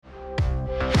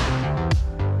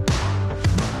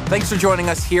Thanks for joining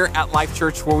us here at Life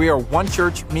Church, where we are one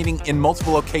church meeting in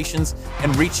multiple locations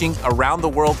and reaching around the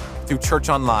world through Church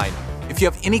Online. If you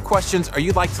have any questions or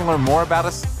you'd like to learn more about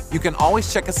us, you can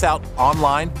always check us out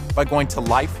online by going to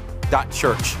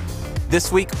life.church. This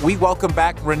week, we welcome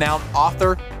back renowned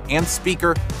author and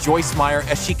speaker Joyce Meyer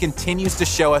as she continues to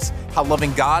show us how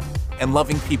loving God and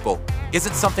loving people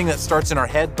isn't something that starts in our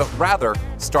head, but rather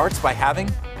starts by having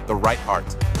the right heart.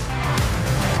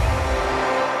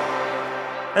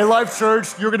 Hey, Life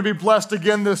Church, you're going to be blessed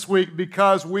again this week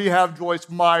because we have Joyce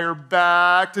Meyer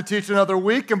back to teach another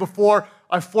week. And before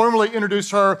I formally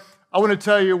introduce her, I want to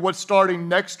tell you what's starting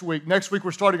next week. Next week,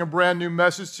 we're starting a brand new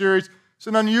message series. It's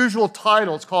an unusual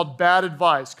title. It's called Bad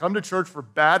Advice. Come to church for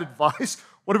bad advice.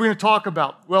 What are we going to talk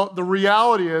about? Well, the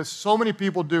reality is so many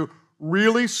people do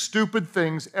really stupid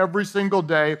things every single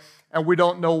day, and we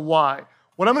don't know why.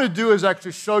 What I'm going to do is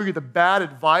actually show you the bad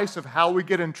advice of how we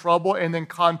get in trouble and then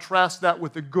contrast that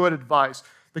with the good advice.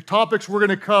 The topics we're going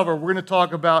to cover, we're going to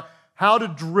talk about how to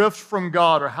drift from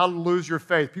God or how to lose your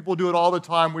faith. People do it all the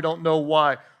time. We don't know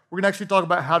why. We're going to actually talk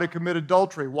about how to commit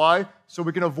adultery. Why? So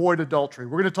we can avoid adultery.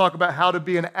 We're going to talk about how to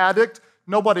be an addict.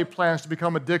 Nobody plans to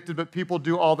become addicted, but people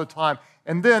do all the time.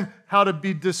 And then how to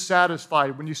be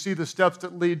dissatisfied. When you see the steps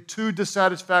that lead to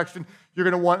dissatisfaction, you're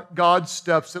going to want God's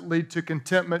steps that lead to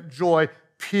contentment, joy,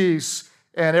 peace,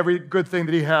 and every good thing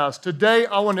that He has. Today,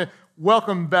 I want to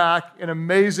welcome back an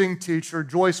amazing teacher,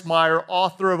 Joyce Meyer,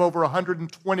 author of over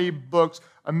 120 books,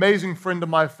 amazing friend of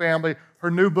my family. Her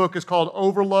new book is called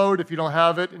Overload. If you don't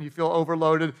have it and you feel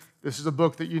overloaded, this is a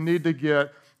book that you need to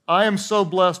get. I am so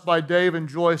blessed by Dave and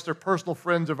Joyce. They're personal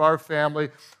friends of our family.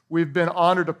 We've been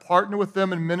honored to partner with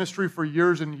them in ministry for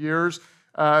years and years.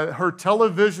 Her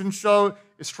television show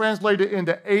is translated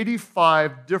into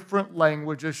 85 different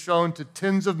languages, shown to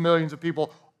tens of millions of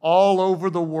people all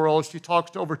over the world. She talks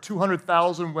to over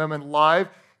 200,000 women live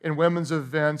in women's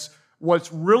events.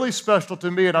 What's really special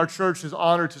to me, and our church is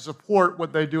honored to support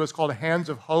what they do, is called Hands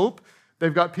of Hope.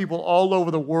 They've got people all over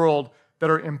the world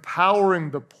that are empowering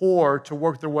the poor to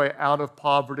work their way out of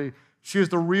poverty. She is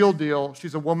the real deal.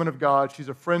 She's a woman of God. She's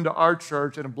a friend to our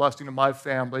church and a blessing to my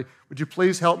family. Would you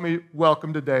please help me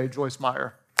welcome today Joyce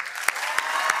Meyer?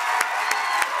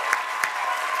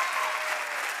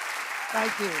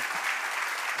 Thank you.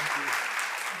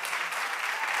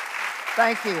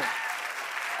 Thank you.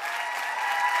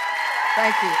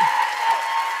 Thank you.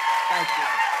 Thank you.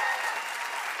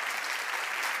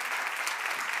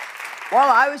 Well,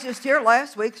 I was just here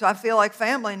last week, so I feel like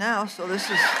family now, so this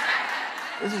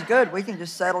is good. We can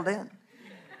just settle in.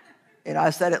 You know,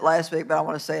 I said it last week, but I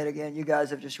want to say it again. You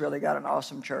guys have just really got an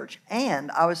awesome church. And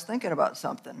I was thinking about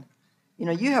something. You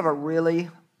know, you have a really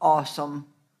awesome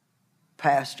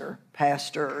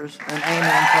pastors, and Amy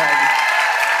and Craig.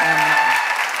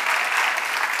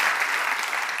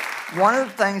 And one of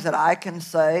the things that I can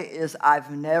say is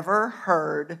I've never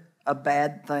heard a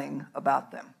bad thing about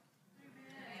them.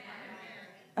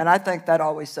 And I think that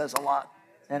always says a lot,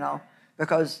 you know,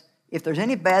 because if there's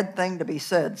any bad thing to be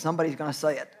said, somebody's going to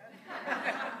say it.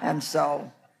 And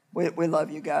so we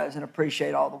love you guys and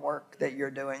appreciate all the work that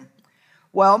you're doing.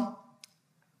 Well,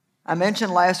 I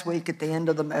mentioned last week at the end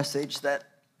of the message that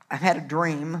I had a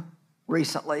dream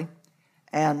recently.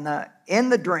 And in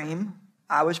the dream,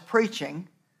 I was preaching.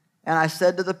 And I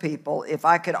said to the people, if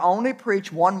I could only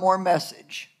preach one more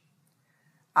message,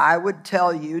 I would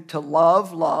tell you to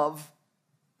love,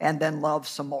 and then love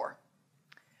some more.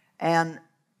 And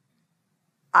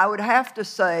I would have to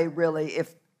say, really,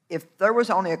 if there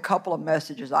was only a couple of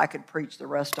messages I could preach the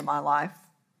rest of my life,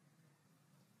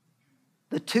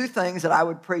 the two things that I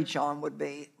would preach on would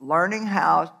be learning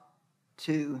how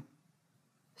to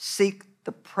seek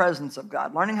the presence of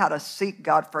God, learning how to seek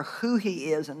God for who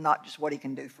He is and not just what He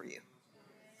can do for you.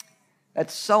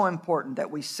 That's so important that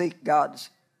we seek God's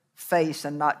face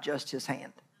and not just His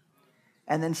hand.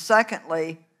 And then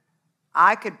secondly,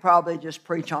 I could probably just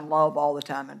preach on love all the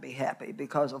time and be happy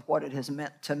because of what it has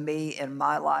meant to me in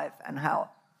my life and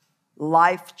how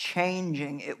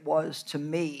life-changing it was to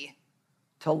me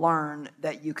to learn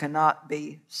that you cannot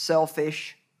be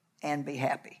selfish and be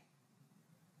happy.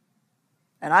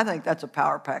 And I think that's a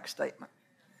power-packed statement.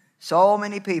 So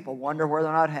many people wonder where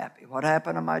they're not happy. What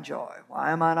happened to my joy?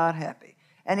 Why am I not happy?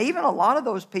 And even a lot of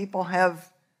those people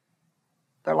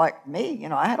they're like me. You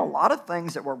know, I had a lot of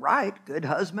things that were right. Good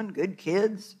husband, good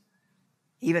kids,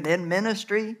 even in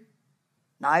ministry,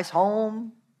 nice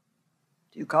home,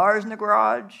 2 cars in the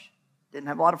garage, didn't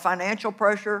have a lot of financial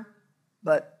pressure,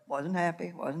 but wasn't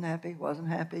happy.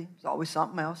 It's always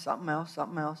something else.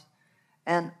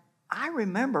 And I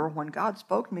remember when God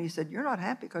spoke to me, He said, you're not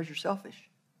happy because you're selfish.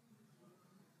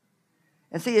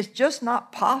 And see, it's just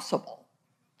not possible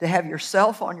to have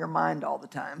yourself on your mind all the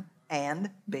time and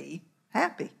be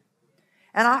happy.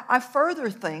 And I further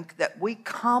think that we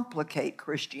complicate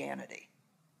Christianity.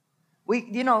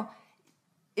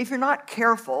 If you're not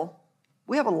careful,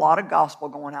 we have a lot of gospel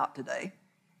going out today,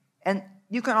 and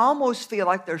you can almost feel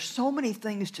like there's so many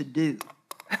things to do.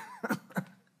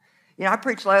 I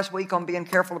preached last week on being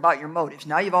careful about your motives.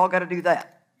 Now you've all got to do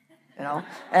that,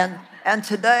 And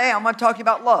today I'm going to talk to you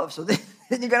about love. So then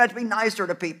you're going to have to be nicer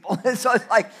to people. So it's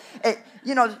like,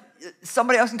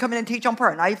 somebody else can come in and teach on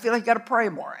prayer. Now you feel like you got to pray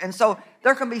more. And so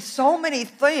there can be so many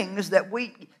things that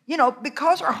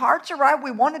because our hearts are right,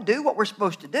 we want to do what we're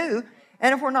supposed to do.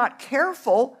 And if we're not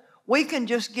careful, we can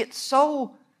just get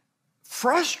so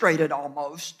frustrated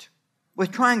almost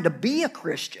with trying to be a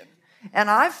Christian.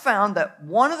 And I've found that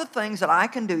one of the things that I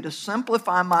can do to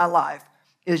simplify my life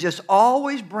is just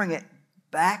always bring it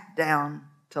back down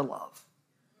to love.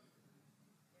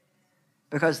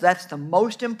 Because that's the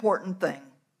most important thing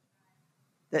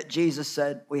that Jesus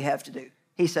said we have to do.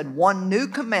 He said, one new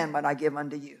commandment I give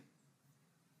unto you.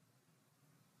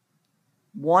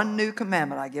 One new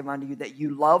commandment I give unto you, that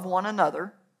you love one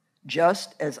another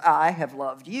just as I have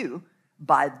loved you.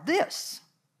 By this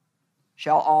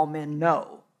shall all men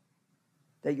know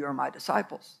that you are my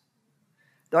disciples.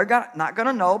 They're not going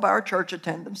to know by our church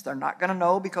attendance. They're not going to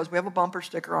know because we have a bumper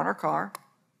sticker on our car.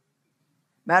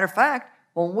 Matter of fact,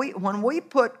 when we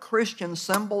put Christian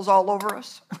symbols all over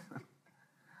us,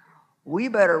 we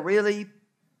better really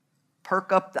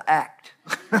perk up the act.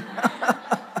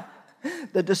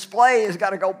 The display has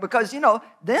got to go, because,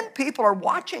 then people are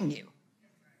watching you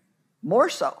more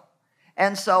so.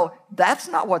 And so that's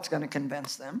not what's going to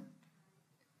convince them.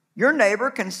 Your neighbor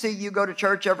can see you go to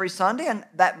church every Sunday, and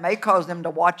that may cause them to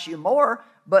watch you more,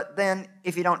 but then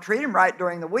if you don't treat them right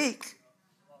during the week,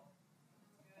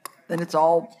 then it's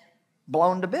all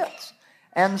blown to bits.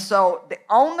 And so the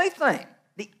only thing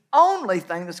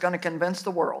that's going to convince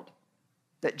the world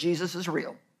that Jesus is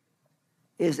real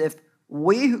is if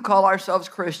we who call ourselves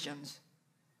Christians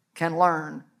can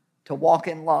learn to walk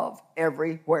in love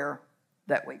everywhere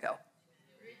that we go.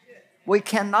 We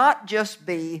cannot just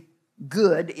be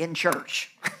good in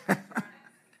church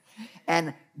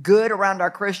and good around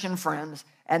our Christian friends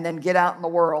and then get out in the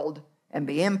world and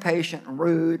be impatient and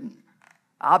rude and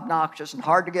obnoxious and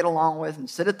hard to get along with and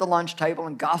sit at the lunch table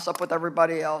and gossip with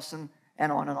everybody else and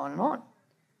on and on and on.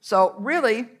 So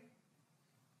really,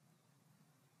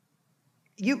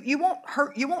 you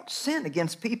won't sin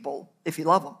against people if you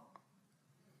love them,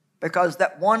 because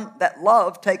that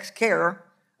love takes care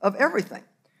of everything.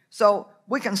 So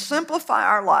we can simplify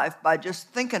our life by just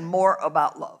thinking more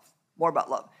about love.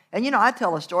 And I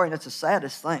tell a story, and it's the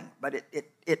saddest thing, but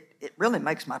it really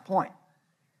makes my point.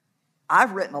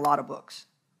 I've written a lot of books,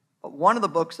 but one of the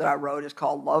books that I wrote is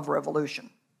called Love Revolution.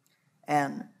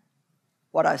 And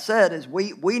what I said is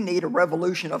we need a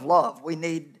revolution of love. We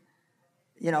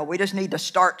just need to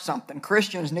start something.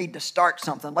 Christians need to start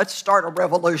something. Let's start a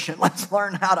revolution. Let's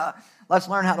learn how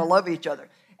to love each other.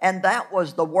 And that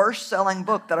was the worst selling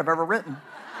book that I've ever written.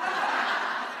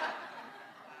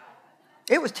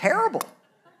 It was terrible.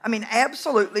 I mean,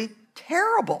 absolutely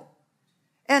terrible.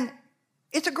 And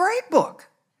it's a great book.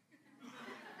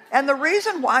 And the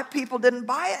reason why people didn't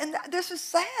buy it, and this is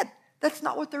sad, that's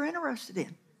not what they're interested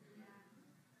in.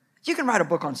 You can write a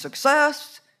book on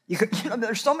success.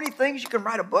 There's so many things you can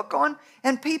write a book on,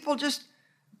 and people just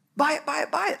buy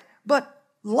it. But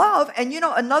love, and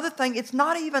another thing, it's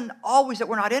not even always that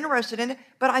we're not interested in it,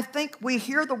 but I think we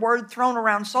hear the word thrown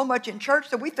around so much in church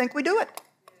that we think we do it.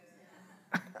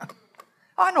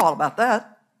 I know all about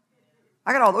that.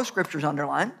 I got all those scriptures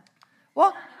underlined.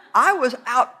 Well, I was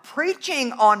out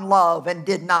preaching on love and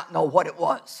did not know what it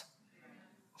was.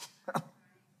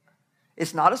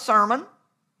 It's not a sermon.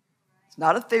 It's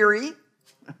not a theory.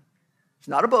 It's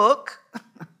not a book.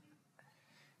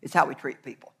 It's how we treat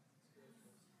people.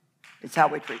 It's how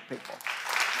we treat people.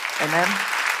 Amen?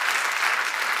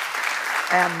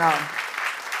 And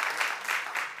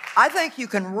I think you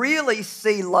can really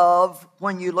see love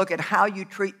when you look at how you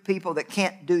treat people that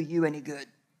can't do you any good.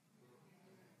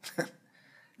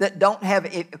 That don't have,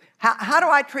 how do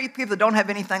I treat people that don't have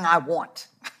anything I want?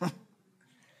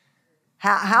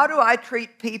 How do I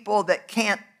treat people that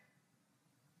can't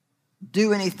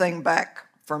do anything back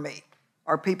for me?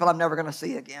 Or people I'm never going to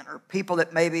see again? Or people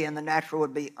that maybe in the natural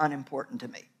would be unimportant to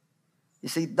me? You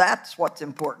see, that's what's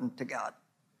important to God.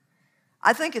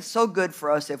 I think it's so good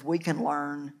for us if we can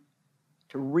learn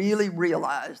to really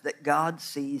realize that God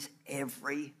sees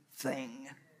everything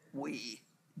we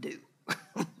do.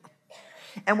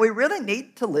 And we really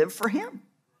need to live for Him.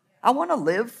 I want to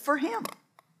live for Him.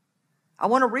 I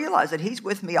want to realize that He's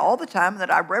with me all the time and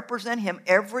that I represent Him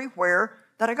everywhere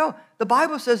that I go. The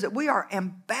Bible says that we are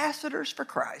ambassadors for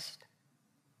Christ.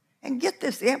 And get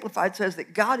this, the Amplified says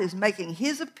that God is making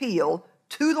His appeal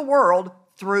to the world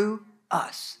through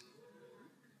us.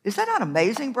 Is that not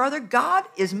amazing, brother? God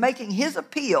is making His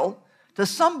appeal to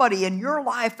somebody in your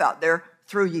life out there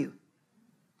through you.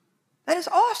 That is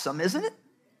awesome, isn't it?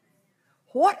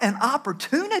 What an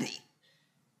opportunity,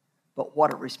 but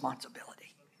what a responsibility.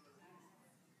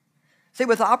 See,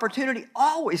 with opportunity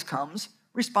always comes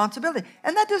responsibility.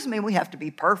 And that doesn't mean we have to be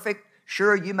perfect.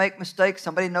 Sure, you make mistakes.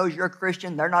 Somebody knows you're a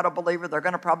Christian. They're not a believer. They're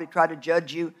going to probably try to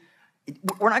judge you.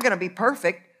 We're not going to be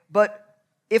perfect, but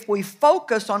if we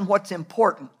focus on what's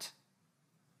important,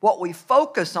 what we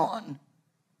focus on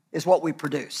is what we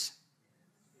produce.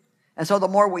 And so the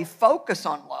more we focus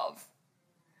on love,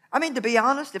 I mean, to be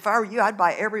honest, if I were you, I'd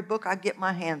buy every book I'd get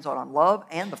my hands on love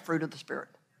and the fruit of the Spirit.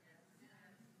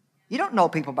 You don't know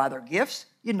people by their gifts.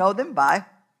 You know them by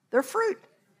their fruit.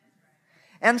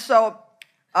 And so,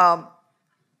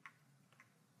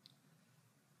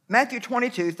 Matthew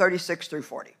 22, 36 through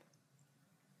 40.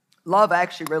 Love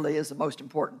actually really is the most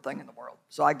important thing in the world.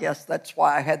 So I guess that's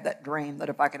why I had that dream that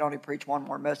if I could only preach one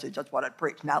more message, that's what I'd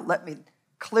preach. Now, let me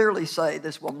clearly say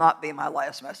this will not be my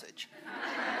last message.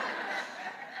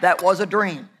 That was a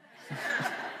dream.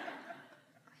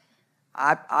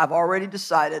 I've already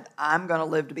decided I'm going to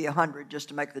live to be 100 just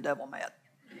to make the devil mad.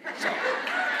 So.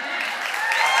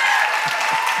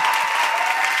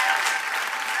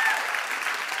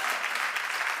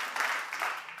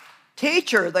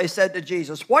 Teacher, they said to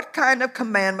Jesus, what kind of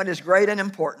commandment is great and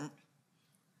important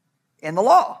in the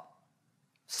law?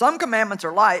 Some commandments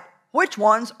are light. Which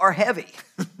ones are heavy?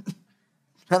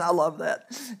 And I love that.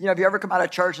 You know, if you ever come out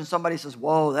of church and somebody says,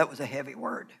 whoa, that was a heavy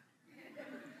word.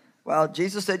 Well,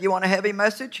 Jesus said, you want a heavy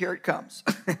message? Here it comes.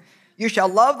 You shall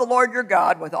love the Lord your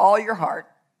God with all your heart,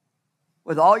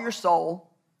 with all your soul,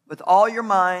 with all your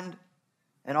mind,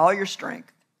 and all your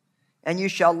strength. And you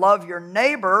shall love your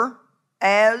neighbor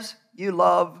as you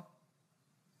love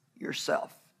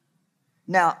yourself.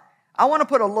 Now, I want to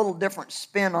put a little different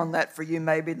spin on that for you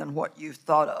maybe than what you've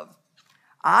thought of.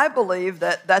 I believe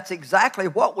that that's exactly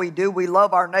what we do. We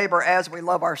love our neighbor as we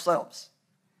love ourselves.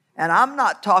 And I'm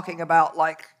not talking about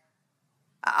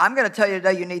I'm going to tell you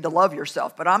today you need to love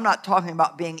yourself, but I'm not talking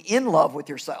about being in love with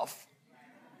yourself.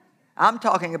 I'm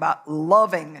talking about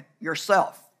loving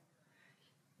yourself.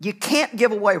 You can't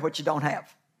give away what you don't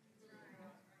have.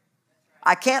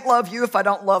 I can't love you if I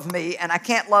don't love me, and I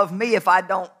can't love me if I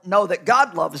don't know that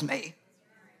God loves me.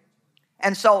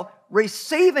 And so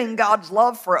receiving God's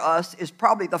love for us is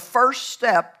probably the first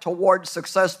step towards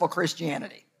successful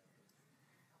Christianity.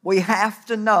 We have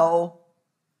to know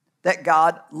that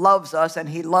God loves us, and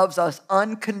He loves us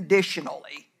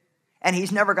unconditionally. And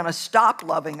He's never going to stop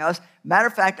loving us. Matter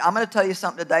of fact, I'm going to tell you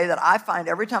something today that I find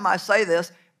every time I say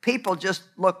this, people just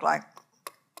look like,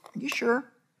 are you sure?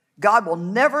 God will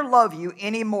never love you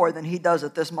any more than He does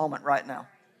at this moment right now.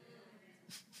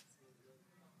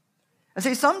 And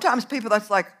see, sometimes people, that's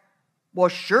like, well,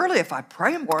 surely if I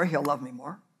pray more, He'll love me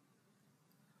more.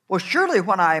 Well, surely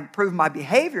when I improve my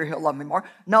behavior, He'll love me more.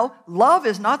 No, love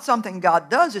is not something God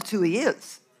does, it's who He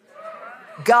is.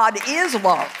 God is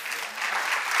love.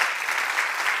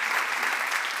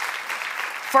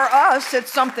 For us,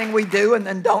 it's something we do and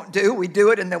then don't do. We do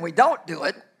it and then we don't do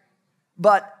it.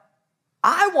 But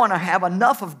I want to have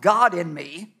enough of God in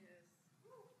me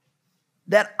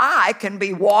that I can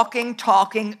be walking,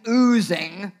 talking,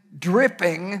 oozing,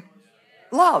 dripping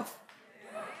love.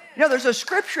 You know, there's a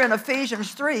scripture in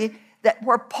Ephesians 3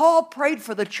 where Paul prayed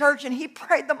for the church, and he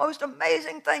prayed the most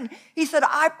amazing thing. He said,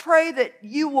 I pray that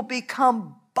you will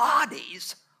become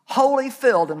bodies wholly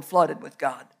filled and flooded with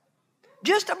God.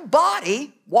 Just a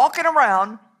body walking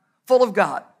around full of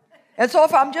God. And so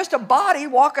if I'm just a body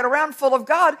walking around full of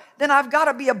God, then I've got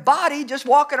to be a body just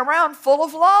walking around full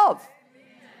of love.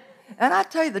 And I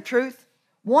tell you the truth,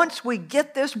 once we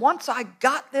get this, once I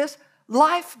got this,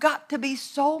 life got to be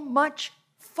so much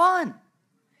fun.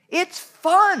 It's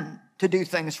fun to do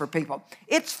things for people.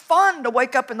 It's fun to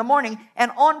wake up in the morning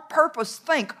and on purpose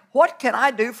think, what can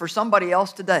I do for somebody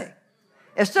else today?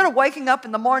 Instead of waking up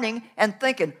in the morning and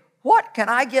thinking, what can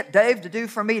I get Dave to do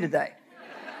for me today?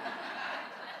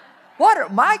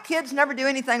 My kids never do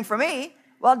anything for me.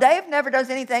 Well, Dave never does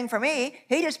anything for me.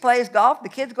 He just plays golf. The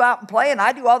kids go out and play, and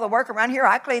I do all the work around here.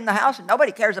 I clean the house, and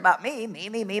nobody cares about me.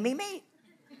 Me.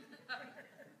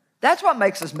 That's what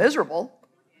makes us miserable.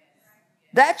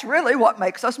 That's really what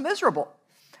makes us miserable.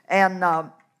 And,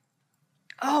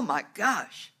 oh my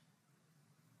gosh.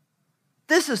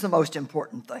 This is the most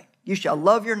important thing. You shall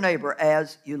love your neighbor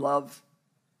as you love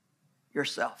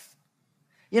yourself.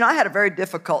 You know, I had a very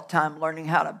difficult time learning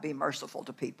how to be merciful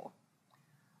to people.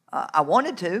 I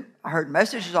wanted to. I heard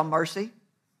messages on mercy.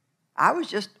 I was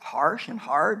just harsh and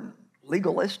hard and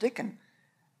legalistic, and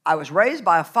I was raised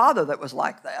by a father that was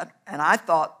like that, and I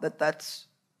thought that that's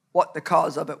what the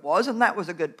cause of it was, and that was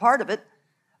a good part of it.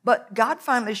 But God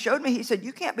finally showed me, he said,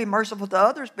 you can't be merciful to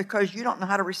others because you don't know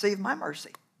how to receive my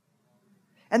mercy.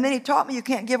 And then he taught me you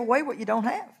can't give away what you don't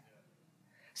have.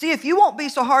 See, if you won't be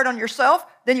so hard on yourself,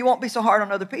 then you won't be so hard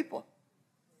on other people.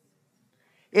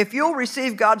 If you'll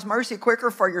receive God's mercy quicker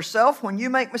for yourself when you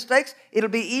make mistakes, it'll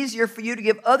be easier for you to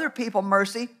give other people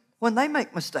mercy when they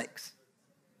make mistakes.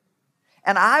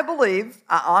 And I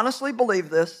honestly believe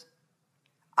this,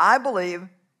 I believe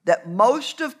that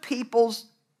most of people's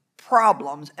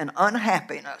problems and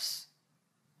unhappiness,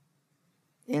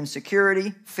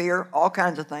 insecurity, fear, all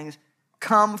kinds of things,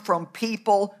 come from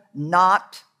people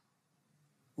not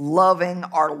loving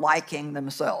or liking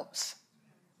themselves.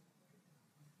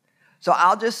 So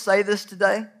I'll just say this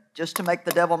today, just to make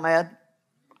the devil mad.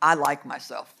 I like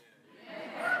myself.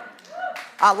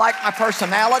 I like my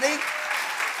personality.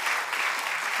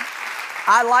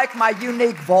 I like my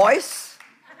unique voice.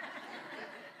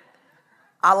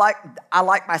 I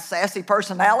like my sassy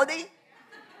personality.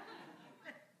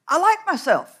 I like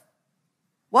myself.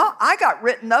 Well, I got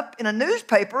written up in a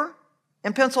newspaper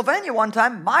in Pennsylvania one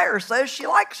time. Meyer says she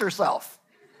likes herself.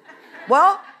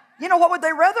 Well, you know, what would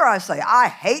they rather I say? I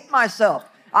hate myself.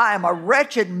 I am a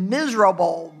wretched,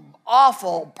 miserable,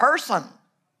 awful person.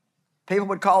 People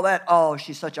would call that, oh,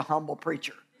 she's such a humble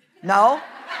preacher. No,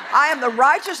 I am the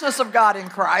righteousness of God in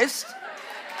Christ,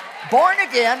 born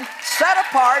again, set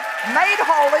apart, made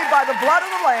holy by the blood of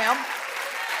the Lamb.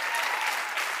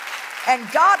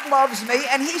 And God loves me,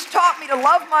 and He's taught me to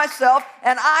love myself,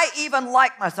 and I even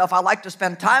like myself. I like to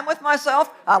spend time with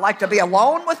myself. I like to be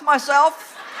alone with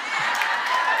myself.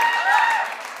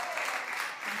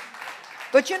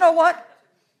 But you know what?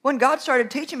 When God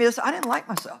started teaching me this, I didn't like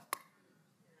myself.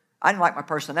 I didn't like my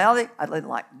personality. I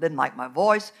didn't like my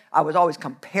voice. I was always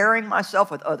comparing myself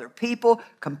with other people,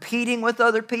 competing with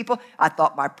other people. I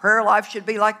thought my prayer life should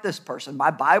be like this person.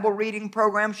 My Bible reading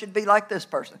program should be like this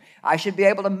person. I should be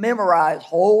able to memorize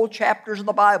whole chapters of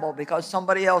the Bible because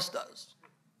somebody else does.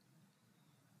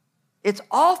 It's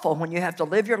awful when you have to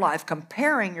live your life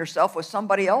comparing yourself with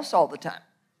somebody else all the time.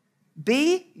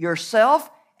 Be yourself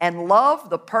and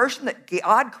love the person that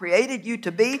God created you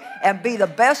to be, and be the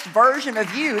best version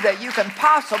of you that you can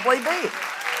possibly be.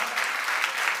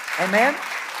 Amen?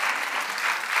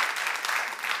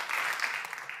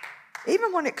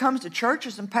 Even when it comes to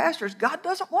churches and pastors, God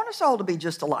doesn't want us all to be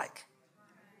just alike.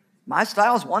 My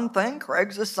style is one thing,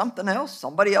 Craig's is something else,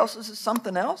 somebody else's is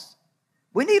something else.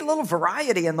 We need a little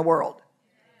variety in the world.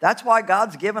 That's why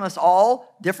God's given us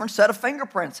all different set of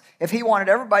fingerprints. If He wanted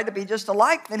everybody to be just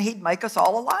alike, then He'd make us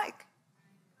all alike.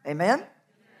 Amen?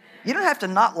 You don't have to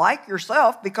not like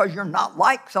yourself because you're not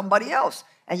like somebody else.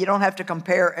 And you don't have to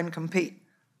compare and compete.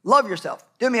 Love yourself.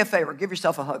 Do me a favor. Give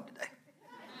yourself a hug today.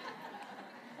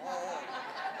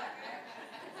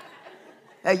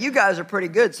 Hey, you guys are pretty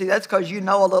good. See, that's because you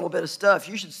know a little bit of stuff.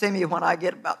 You should see me when I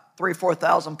get about 3,000 or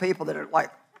 4,000 people that are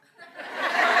like,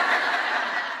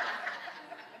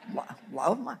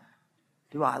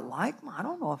 do I like I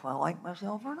don't know if I like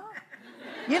myself or not.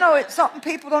 You know, it's something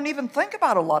people don't even think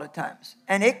about a lot of times.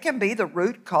 And it can be the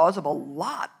root cause of a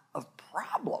lot of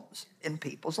problems in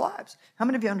people's lives. How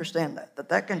many of you understand that?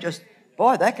 That can just,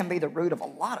 boy, that can be the root of a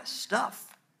lot of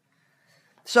stuff.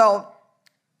 So,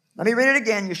 let me read it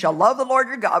again. You shall love the Lord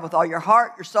your God with all your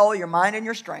heart, your soul, your mind, and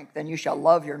your strength. And you shall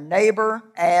love your neighbor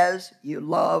as you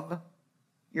love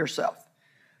yourself.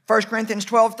 1 Corinthians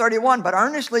 12:31, but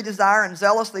earnestly desire and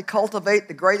zealously cultivate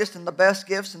the greatest and the best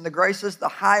gifts and the graces, the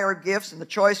higher gifts and the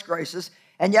choice graces.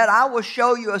 And yet I will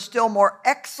show you a still more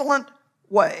excellent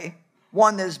way,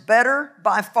 one that is better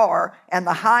by far and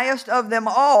the highest of them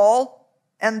all,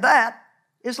 and that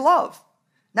is love.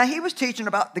 Now he was teaching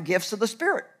about the gifts of the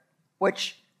Spirit,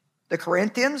 which the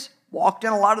Corinthians walked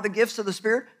in a lot of the gifts of the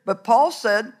Spirit. But Paul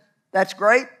said, that's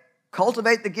great,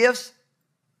 cultivate the gifts,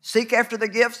 seek after the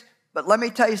gifts, but let me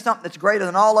tell you something that's greater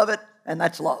than all of it, and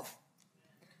that's love.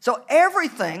 So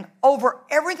over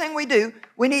everything we do,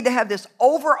 we need to have this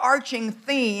overarching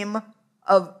theme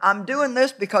of I'm doing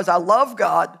this because I love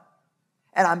God,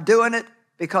 and I'm doing it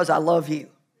because I love you.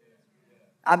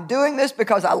 I'm doing this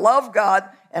because I love God,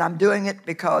 and I'm doing it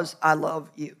because I love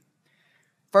you.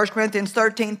 1 Corinthians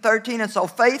 13:13, and so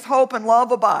faith, hope, and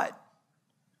love abide.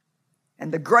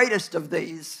 And the greatest of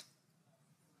these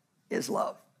is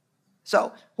love.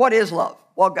 So, what is love?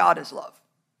 Well, God is love.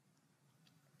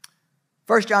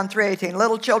 1 John 3:18,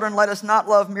 little children, let us not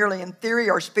love merely in theory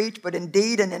or speech, but in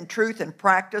deed and in truth and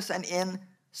practice and in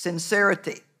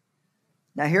sincerity.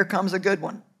 Now here comes a good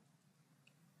one.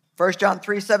 1 John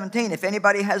 3:17, if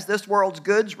anybody has this world's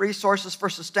goods, resources for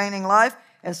sustaining life,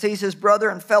 and sees his brother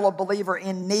and fellow believer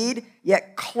in need,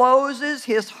 yet closes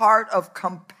his heart of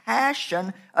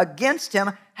compassion against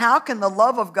him, how can the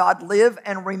love of God live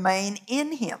and remain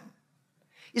in him?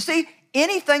 You see,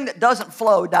 anything that doesn't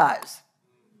flow dies.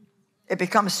 It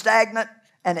becomes stagnant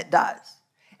and it dies.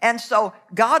 And so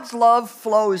God's love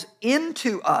flows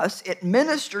into us. It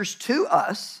ministers to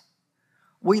us.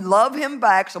 We love him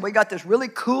back. So we got this really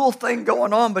cool thing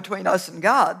going on between us and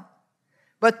God.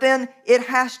 But then it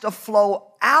has to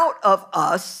flow out of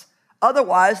us.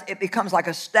 Otherwise, it becomes like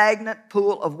a stagnant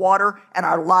pool of water and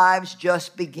our lives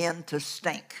just begin to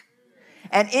stink.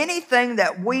 And anything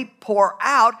that we pour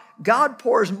out, God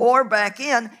pours more back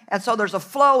in. And so there's a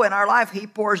flow in our life. He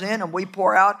pours in and we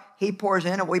pour out. He pours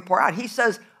in and we pour out. He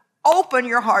says, open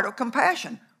your heart of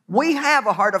compassion. We have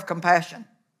a heart of compassion.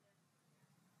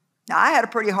 Now, I had a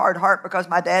pretty hard heart because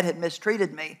my dad had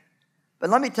mistreated me. But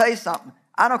let me tell you something.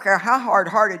 I don't care how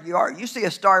hard-hearted you are. You see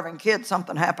a starving kid,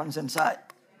 something happens inside.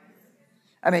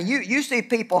 I mean, you see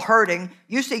people hurting.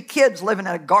 You see kids living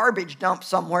in a garbage dump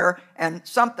somewhere, and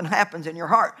something happens in your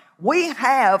heart. We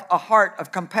have a heart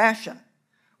of compassion.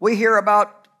 We hear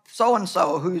about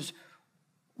so-and-so whose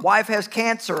wife has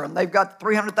cancer, and they've got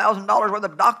 $300,000 worth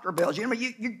of doctor bills. You know,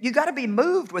 you got to be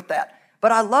moved with that.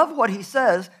 But I love what he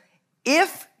says.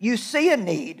 If you see a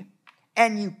need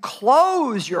and you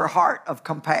close your heart of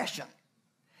compassion,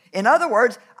 in other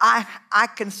words, I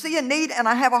can see a need and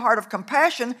I have a heart of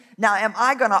compassion. Now, am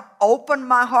I going to open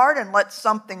my heart and let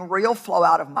something real flow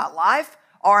out of my life?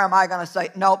 Or am I going to say,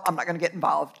 nope, I'm not going to get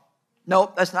involved.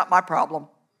 Nope, that's not my problem.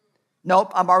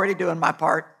 Nope, I'm already doing my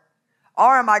part.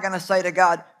 Or am I going to say to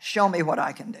God, show me what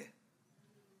I can do?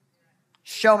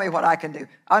 Show me what I can do.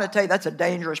 I'm going to tell you, that's a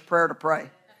dangerous prayer to pray.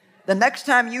 The next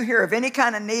time you hear of any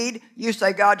kind of need, you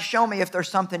say, God, show me if there's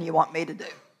something you want me to do.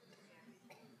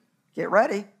 Get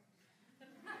ready.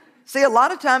 See, a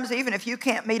lot of times, even if you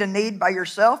can't meet a need by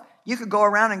yourself, you could go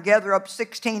around and gather up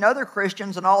 16 other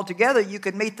Christians, and all together you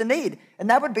could meet the need. And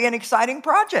that would be an exciting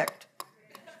project.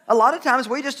 A lot of times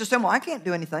we just assume, well, I can't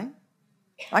do anything.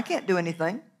 I can't do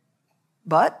anything.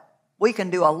 But we can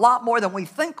do a lot more than we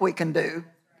think we can do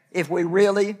if we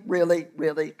really, really,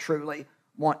 really, truly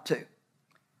want to.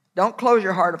 Don't close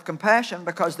your heart of compassion,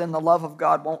 because then the love of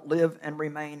God won't live and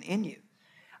remain in you.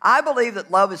 I believe that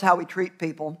love is how we treat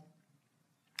people.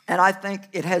 And I think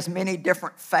it has many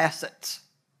different facets.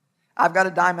 I've got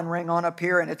a diamond ring on up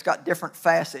here, and it's got different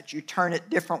facets. You turn it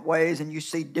different ways, and you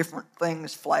see different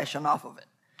things flashing off of it.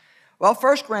 Well,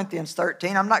 1 Corinthians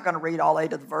 13, I'm not going to read all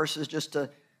 8 of the verses just to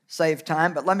save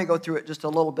time, but let me go through it just a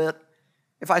little bit.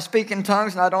 If I speak in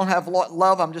tongues and I don't have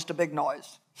love, I'm just a big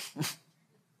noise.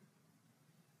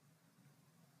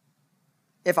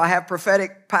 If I have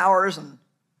prophetic powers and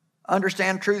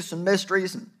understand truths and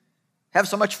mysteries and have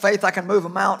so much faith I can move a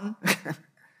mountain.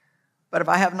 But if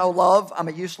I have no love, I'm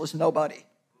a useless nobody.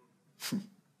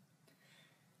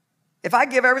 If I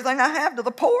give everything I have to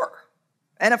the poor,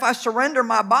 and if I surrender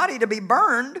my body to be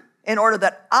burned in order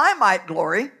that I might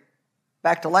glory,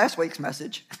 back to last week's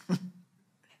message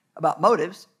about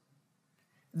motives,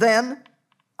 then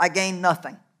I gain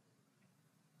nothing.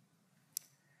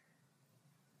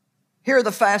 Here are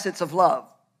the facets of love.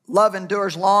 Love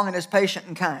endures long and is patient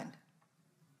and kind.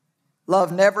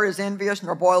 Love never is envious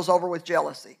nor boils over with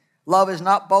jealousy. Love is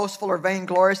not boastful or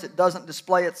vainglorious. It doesn't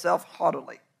display itself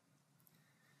haughtily.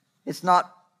 It's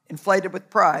not inflated with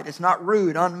pride. It's not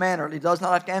rude, unmannerly, does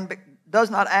not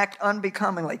act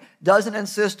unbecomingly, doesn't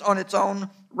insist on its own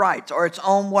rights or its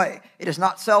own way. It is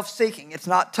not self-seeking. It's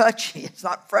not touchy. It's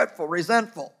not fretful,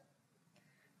 resentful.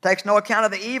 Takes no account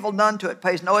of the evil done to it.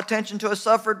 Pays no attention to a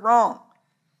suffered wrong.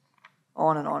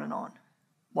 On and on and on.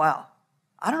 Wow.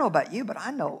 I don't know about you, but I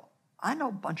know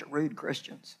a bunch of rude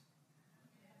Christians.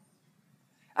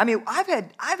 I mean, I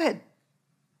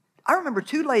remember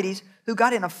 2 ladies who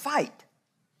got in a fight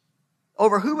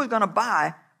over who was going to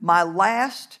buy my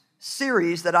last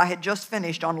series that I had just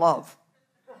finished on love.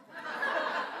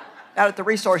 Out at the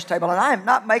resource table, and I am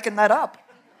not making that up.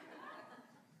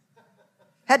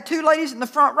 Had 2 ladies in the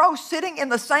front row sitting in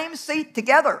the same seat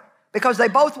together because they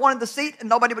both wanted the seat and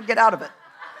nobody would get out of it.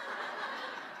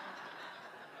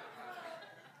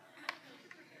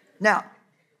 Now,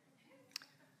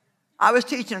 I was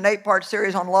teaching an 8-part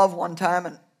series on love one time,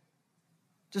 and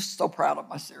just so proud of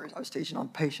my series. I was teaching on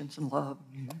patience and love,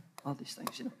 all these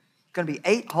things, It's going to be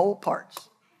 8 whole parts,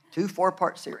 2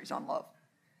 4-part series on love.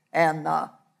 And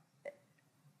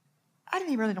I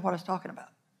didn't even really know what I was talking about.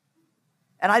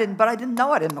 But I didn't know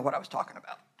what I was talking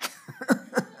about.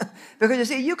 Because you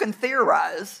see, you can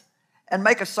theorize and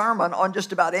make a sermon on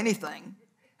just about anything.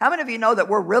 How many of you know that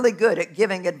we're really good at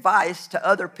giving advice to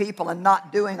other people and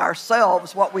not doing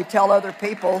ourselves what we tell other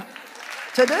people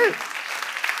to do?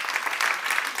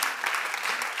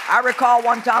 I recall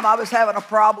one time I was having a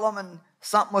problem and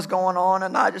something was going on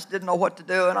and I just didn't know what to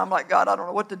do. And I'm like, God, I don't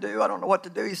know what to do. I don't know what to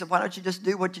do. He said, why don't you just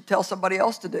do what you tell somebody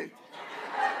else to do?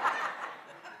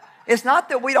 It's not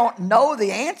that we don't know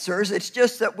the answers. It's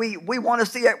just that we want to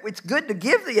see it. It's good to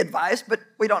give the advice, but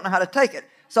we don't know how to take it.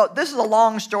 So this is a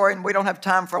long story, and we don't have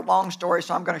time for a long story,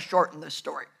 so I'm going to shorten this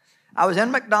story. I was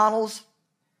in McDonald's.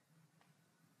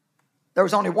 There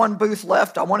was only one booth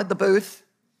left. I wanted the booth.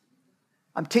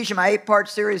 I'm teaching my 8-part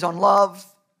series on love.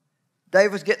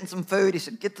 Dave was getting some food. He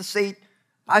said, get the seat.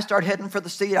 I start heading for the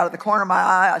seat. Out of the corner of my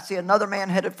eye, I see another man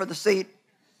headed for the seat.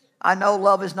 I know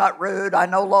love is not rude. I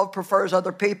know love prefers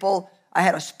other people. I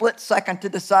had a split second to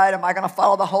decide, am I going to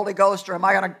follow the Holy Ghost or am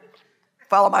I going to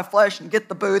follow my flesh and get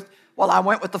the booth? Well, I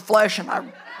went with the flesh and I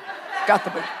got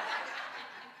the booth.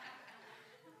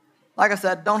 Like I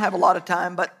said, don't have a lot of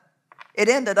time, but it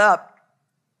ended up,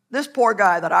 this poor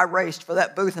guy that I raced for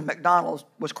that booth in McDonald's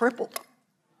was crippled.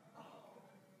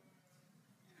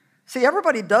 See,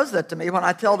 everybody does that to me when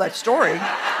I tell that story.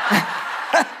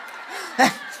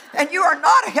 And you are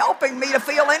not helping me to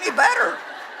feel any better.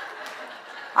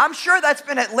 I'm sure that's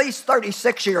been at least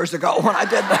 36 years ago when I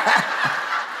did that.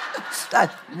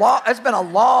 It's been a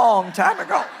long time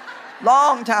ago.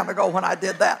 Long time ago when I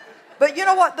did that. But you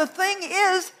know what? The thing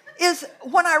is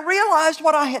when I realized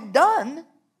what I had done,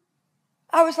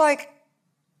 I was like,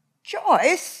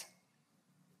 Joyce,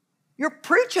 you're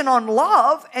preaching on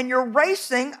love and you're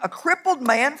racing a crippled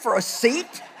man for a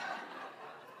seat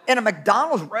in a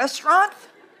McDonald's restaurant?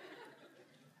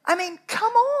 I mean,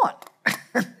 come on.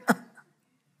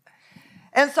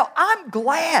 And so I'm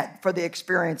glad for the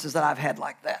experiences that I've had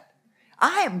like that.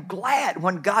 I am glad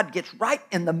when God gets right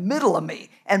in the middle of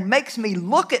me and makes me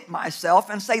look at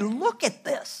myself and say, look at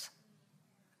this.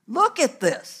 Look at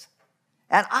this.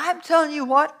 And I'm telling you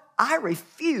what, I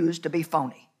refuse to be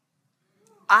phony.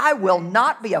 I will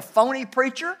not be a phony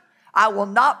preacher. I will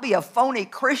not be a phony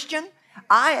Christian.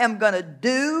 I am going to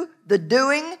do the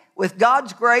doing with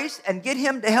God's grace and get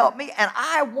Him to help me. And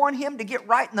I want Him to get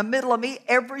right in the middle of me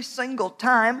every single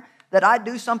time that I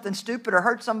do something stupid or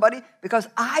hurt somebody, because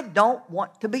I don't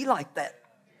want to be like that.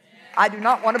 I do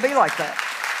not want to be like that.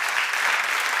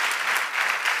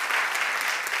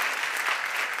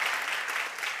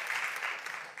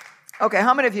 Okay,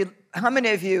 how many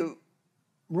of you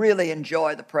really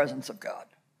enjoy the presence of God?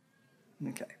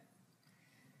 Okay.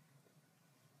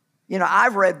 You know,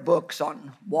 I've read books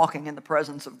on walking in the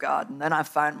presence of God, and then I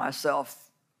find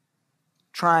myself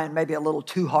trying maybe a little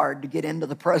too hard to get into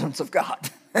the presence of God.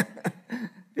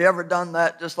 You ever done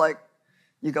that? Just like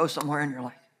you go somewhere and you're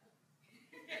like,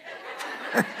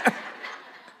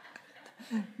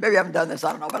 maybe I haven't done this,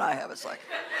 I don't know, but I have. It's like,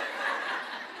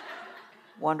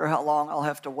 wonder how long I'll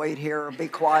have to wait here or be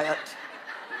quiet.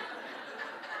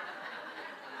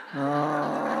 Come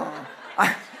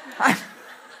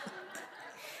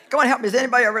on, help me. Has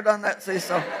anybody ever done that? See,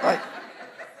 so like,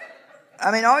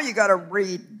 I mean, all you got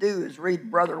to do is read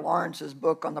Brother Lawrence's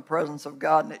book on the presence of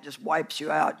God, and it just wipes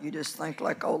you out. You just think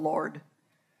like, oh, Lord.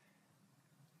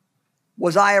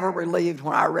 Was I ever relieved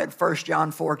when I read 1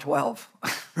 John 4:12?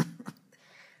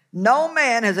 No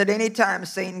man has at any time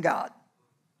seen God.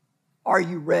 Are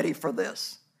you ready for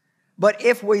this? But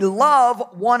if we love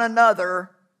one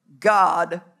another,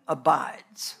 God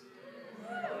abides.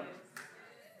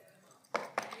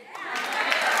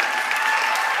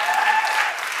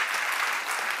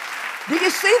 Do you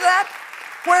see that?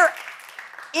 Where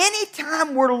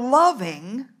anytime we're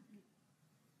loving,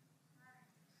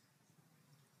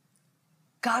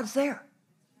 God's there.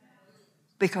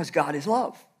 Because God is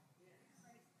love.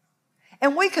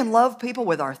 And we can love people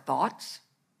with our thoughts.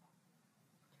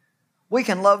 We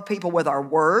can love people with our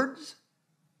words.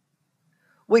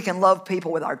 We can love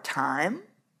people with our time.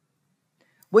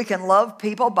 We can love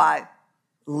people by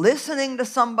listening to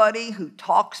somebody who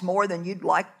talks more than you'd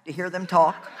like to hear them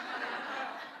talk.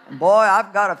 And boy,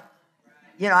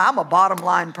 I'm a bottom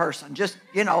line person. Just,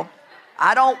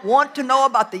 I don't want to know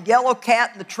about the yellow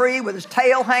cat in the tree with his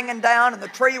tail hanging down, and the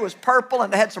tree was purple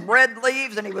and it had some red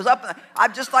leaves and he was up.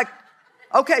 I'm just like,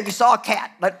 okay, you saw a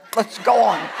cat. Let's go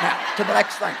on now to the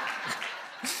next thing.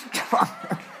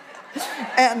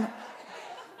 And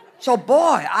so,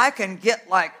 boy, I can get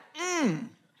like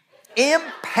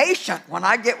impatient when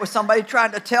I get with somebody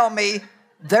trying to tell me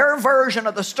their version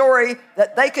of the story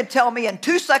that they could tell me in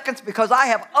 2 seconds because I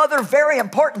have other very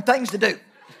important things to do.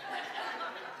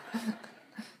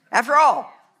 After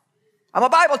all, I'm a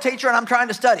Bible teacher and I'm trying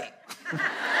to study.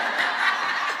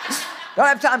 Don't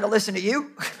have time to listen to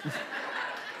you.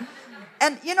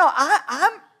 And you know,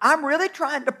 I'm really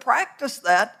trying to practice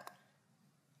that,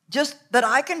 just that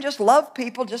I can just love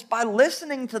people just by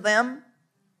listening to them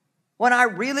when I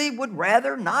really would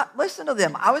rather not listen to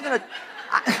them.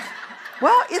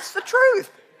 Well, it's the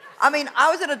truth. I mean, I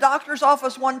was in a doctor's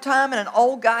office one time and an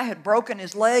old guy had broken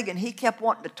his leg and he kept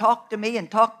wanting to talk to me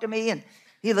and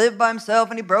he lived by himself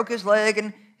and he broke his leg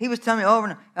and he was telling me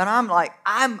over and I'm like,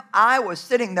 I was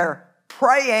sitting there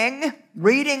praying,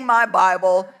 reading my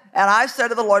Bible, and I said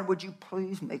to the Lord, would you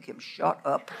please make him shut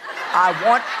up?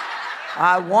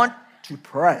 I want to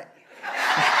pray.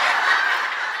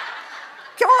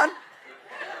 Come on.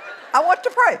 I want to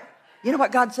pray. You know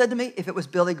what God said to me? If it was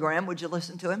Billy Graham, would you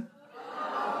listen to him?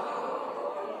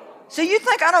 So you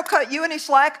think I don't cut you any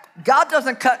slack? God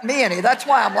doesn't cut me any. That's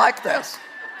why I'm like this.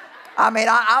 I mean,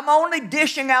 I'm only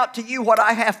dishing out to you what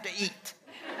I have to eat.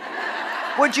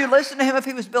 Would you listen to him if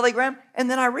he was Billy Graham?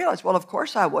 And then I realized, well, of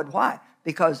course I would. Why?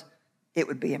 Because it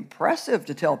would be impressive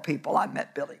to tell people I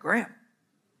met Billy Graham.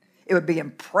 It would be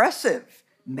impressive.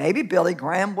 Maybe Billy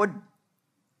Graham would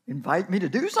invite me to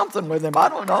do something with him. I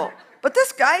don't know. But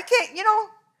this guy can't, you know,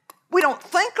 we don't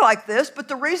think like this, but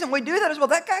the reason we do that is, well,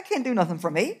 that guy can't do nothing for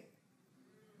me.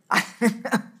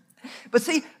 But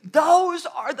see, those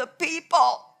are the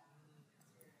people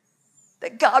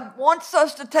that God wants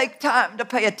us to take time to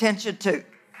pay attention to.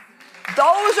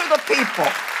 Those are the people.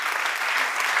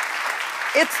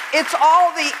 It's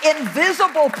all the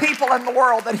invisible people in the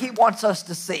world that he wants us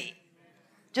to see.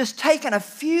 Just taking a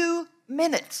few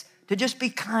minutes to just be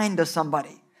kind to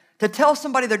somebody, to tell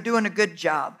somebody they're doing a good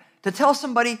job, to tell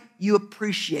somebody you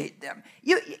appreciate them.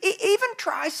 You even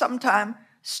try sometime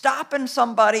stopping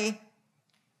somebody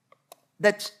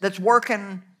that's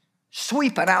working,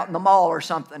 sweeping out in the mall or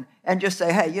something, and just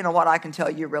say, hey, you know what, I can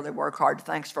tell you really work hard.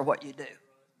 Thanks for what you do.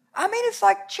 I mean, it's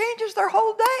like changes their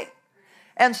whole day.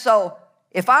 And so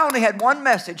if I only had one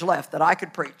message left that I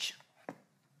could preach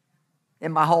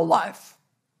in my whole life,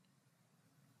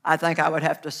 I think I would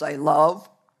have to say love,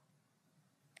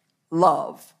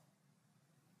 love,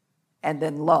 and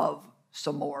then love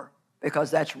some more,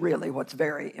 because that's really what's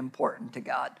very important to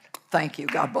God. Thank you.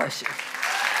 God bless you.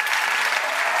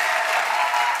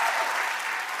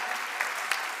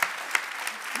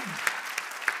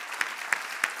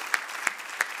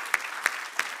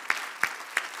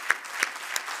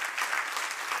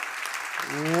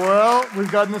 Well,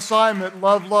 we've got an assignment.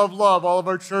 Love, love, love. All of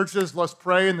our churches, let's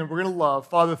pray, and then we're going to love.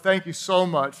 Father, thank you so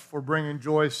much for bringing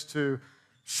Joyce to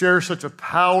share such a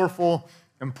powerful,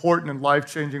 important, and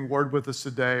life-changing word with us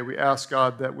today. We ask,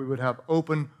 God, that we would have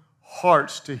open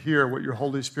hearts to hear what your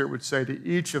Holy Spirit would say to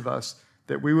each of us,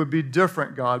 that we would be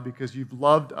different, God, because you've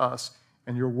loved us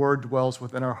and your word dwells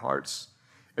within our hearts.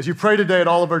 As you pray today at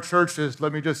all of our churches,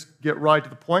 let me just get right to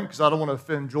the point, because I don't want to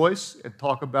offend Joyce and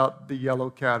talk about the yellow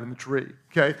cat in the tree,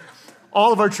 okay?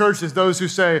 All of our churches, those who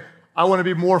say, I want to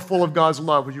be more full of God's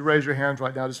love, would you raise your hands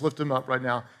right now? Just lift them up right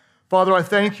now. Father, I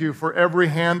thank you for every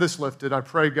hand that's lifted. I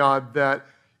pray, God, that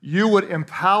you would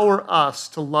empower us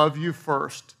to love you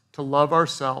first, to love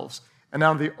ourselves, and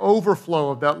out of the overflow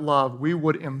of that love, we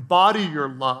would embody your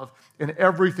love in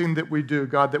everything that we do,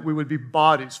 God, that we would be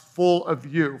bodies full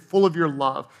of you, full of your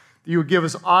love, that you would give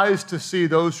us eyes to see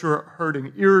those who are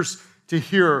hurting, ears to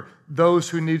hear those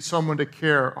who need someone to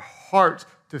care, a heart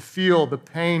to feel the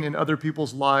pain in other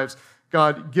people's lives.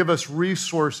 God, give us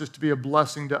resources to be a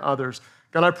blessing to others.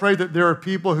 God, I pray that there are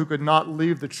people who could not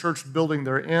leave the church building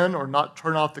they're in or not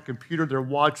turn off the computer they're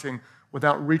watching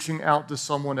without reaching out to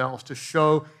someone else to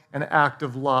show an act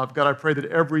of love. God, I pray that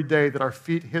every day that our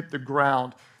feet hit the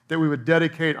ground, that we would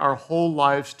dedicate our whole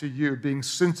lives to you, being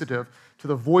sensitive to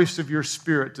the voice of your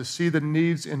Spirit, to see the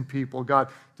needs in people, God,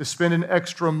 to spend an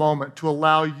extra moment, to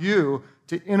allow you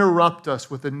to interrupt us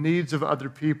with the needs of other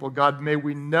people. God, may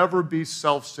we never be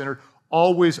self-centered,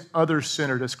 always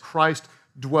other-centered as Christ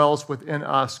dwells within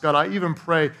us. God, I even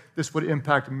pray this would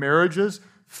impact marriages,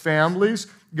 families,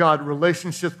 God,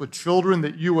 relationships with children,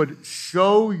 that you would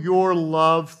show your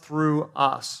love through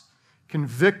us.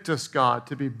 Convict us, God,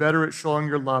 to be better at showing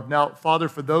your love. Now, Father,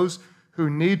 for those who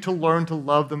need to learn to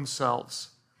love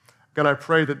themselves, God, I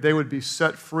pray that they would be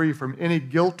set free from any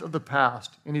guilt of the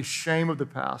past, any shame of the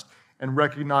past, and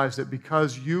recognize that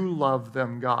because you love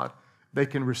them, God, they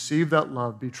can receive that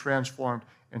love, be transformed,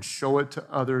 and show it to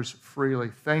others freely.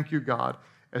 Thank you, God,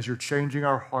 as you're changing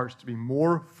our hearts to be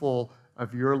more full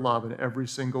of your love in every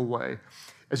single way.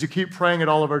 As you keep praying at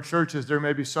all of our churches, there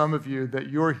may be some of you that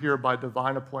you're here by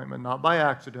divine appointment, not by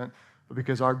accident, but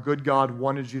because our good God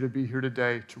wanted you to be here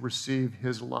today to receive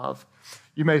his love.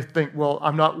 You may think, well,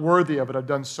 I'm not worthy of it. I've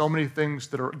done so many things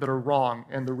that are wrong.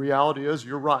 And the reality is,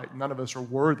 you're right. None of us are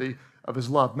worthy of his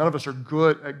love. None of us are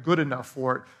good enough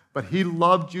for it. But he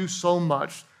loved you so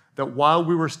much that while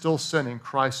we were still sinning,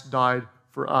 Christ died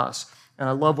for us. And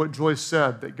I love what Joyce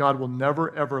said, that God will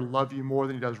never, ever love you more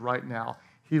than he does right now.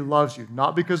 He loves you,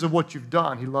 not because of what you've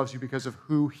done. He loves you because of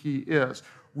who he is.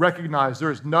 Recognize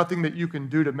there is nothing that you can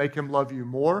do to make him love you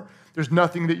more. There's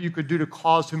nothing that you could do to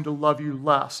cause him to love you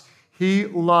less. He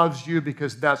loves you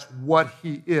because that's what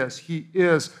he is. He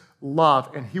is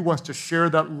love, and he wants to share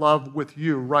that love with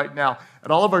you right now. At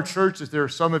all of our churches, there are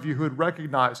some of you who would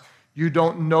recognize you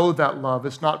don't know that love.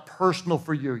 It's not personal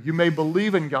for you. You may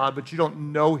believe in God, but you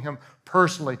don't know him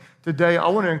personally. Today, I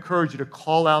want to encourage you to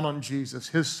call out on Jesus,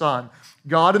 his son,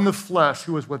 God in the flesh,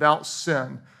 who was without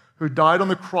sin, who died on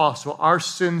the cross so our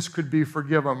sins could be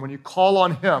forgiven. When you call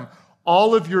on him,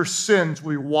 all of your sins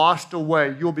will be washed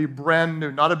away. You'll be brand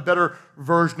new, not a better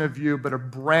version of you, but a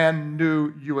brand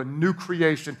new you, a new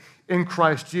creation in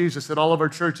Christ Jesus. At all of our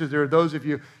churches, there are those of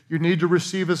you need to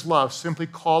receive his love. Simply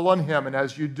call on him, and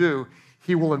as you do,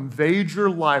 he will invade your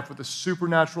life with a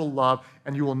supernatural love,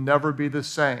 and you will never be the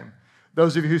same.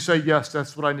 Those of you who say, yes,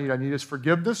 that's what I need his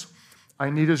forgiveness,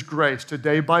 I need his grace.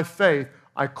 Today, by faith,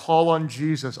 I call on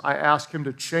Jesus. I ask him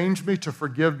to change me, to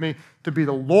forgive me, to be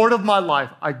the Lord of my life.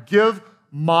 I give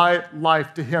my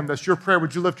life to him. That's your prayer.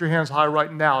 Would you lift your hands high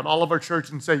right now in all of our church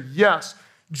and say, yes,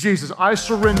 Jesus, I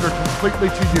surrender completely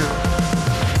to you.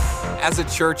 As a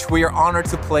church, we are honored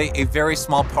to play a very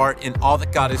small part in all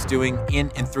that God is doing in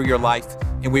and through your life,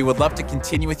 and we would love to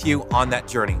continue with you on that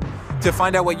journey. To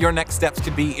find out what your next steps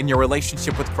could be in your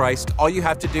relationship with Christ, all you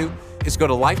have to do is go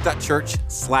to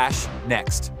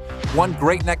life.church/next. One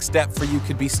great next step for you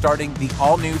could be starting the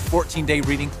all-new 14-day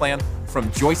reading plan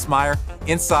from Joyce Meyer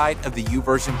inside of the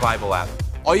YouVersion Bible app.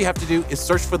 All you have to do is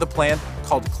search for the plan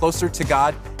called Closer to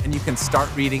God, and you can start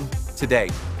reading today.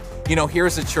 You know, here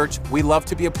as a church, we love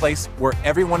to be a place where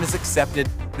everyone is accepted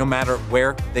no matter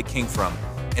where they came from.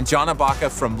 And John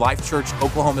Abaka from Life Church,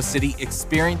 Oklahoma City,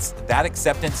 experienced that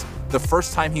acceptance the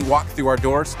first time he walked through our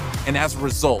doors, and as a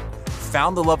result,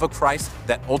 found the love of Christ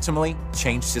that ultimately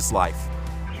changed his life.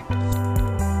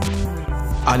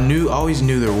 I always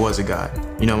knew there was a God.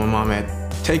 You know, my mom had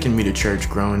taken me to church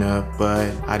growing up, but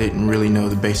I didn't really know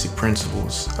the basic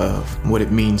principles of what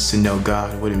it means to know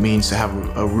God, what it means to have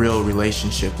a real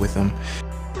relationship with him.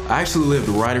 I actually lived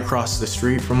right across the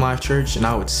street from Life Church, and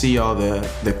I would see all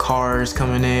the cars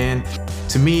coming in.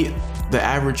 To me, the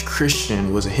average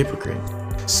Christian was a hypocrite.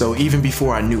 So even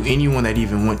before I knew anyone that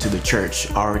even went to the church,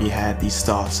 I already had these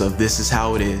thoughts of this is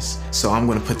how it is, so I'm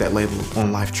going to put that label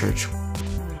on Life Church.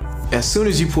 As soon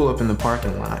as you pull up in the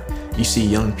parking lot, you see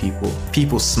young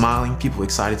people smiling, people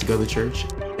excited to go to church.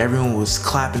 Everyone was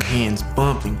clapping hands,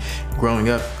 bumping. Growing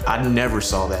up, I never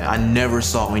saw that. I never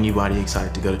saw anybody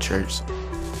excited to go to church.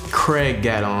 Craig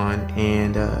got on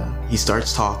and he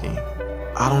starts talking.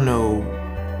 I don't know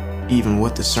even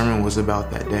what the sermon was about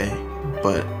that day,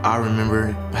 but I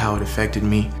remember how it affected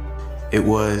me. It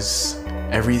was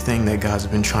everything that God's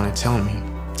been trying to tell me.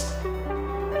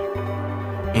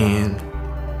 And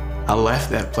I left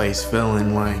that place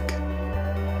feeling like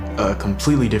a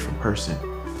completely different person.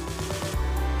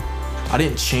 I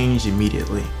didn't change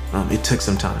immediately. It took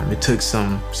some time. It took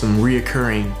some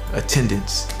reoccurring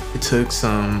attendance. It took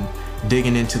some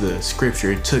digging into the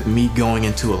scripture. It took me going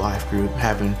into a life group,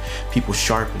 having people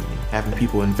sharpen me, having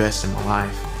people invest in my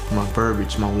life. My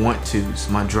verbiage, my want-tos,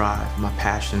 my drive, my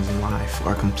passions in life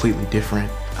are completely different.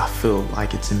 I feel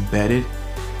like it's embedded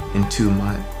into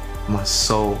my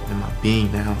soul and my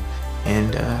being now.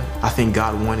 And I think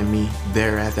God wanted me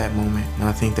there at that moment. And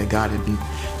I think that God had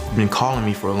been calling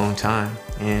me for a long time.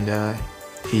 And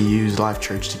he used Life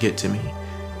Church to get to me.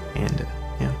 And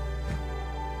yeah.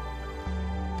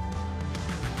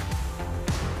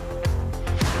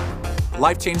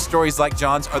 Life change stories like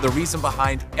John's are the reason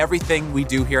behind everything we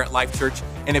do here at Life Church.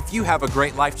 And if you have a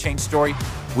great life change story,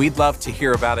 we'd love to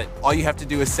hear about it. All you have to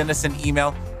do is send us an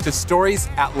email to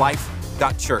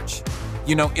stories@life.church.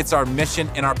 You know, it's our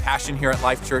mission and our passion here at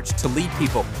Life Church to lead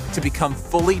people to become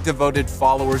fully devoted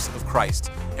followers of Christ.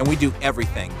 And we do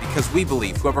everything because we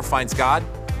believe whoever finds God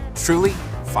truly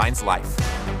finds life.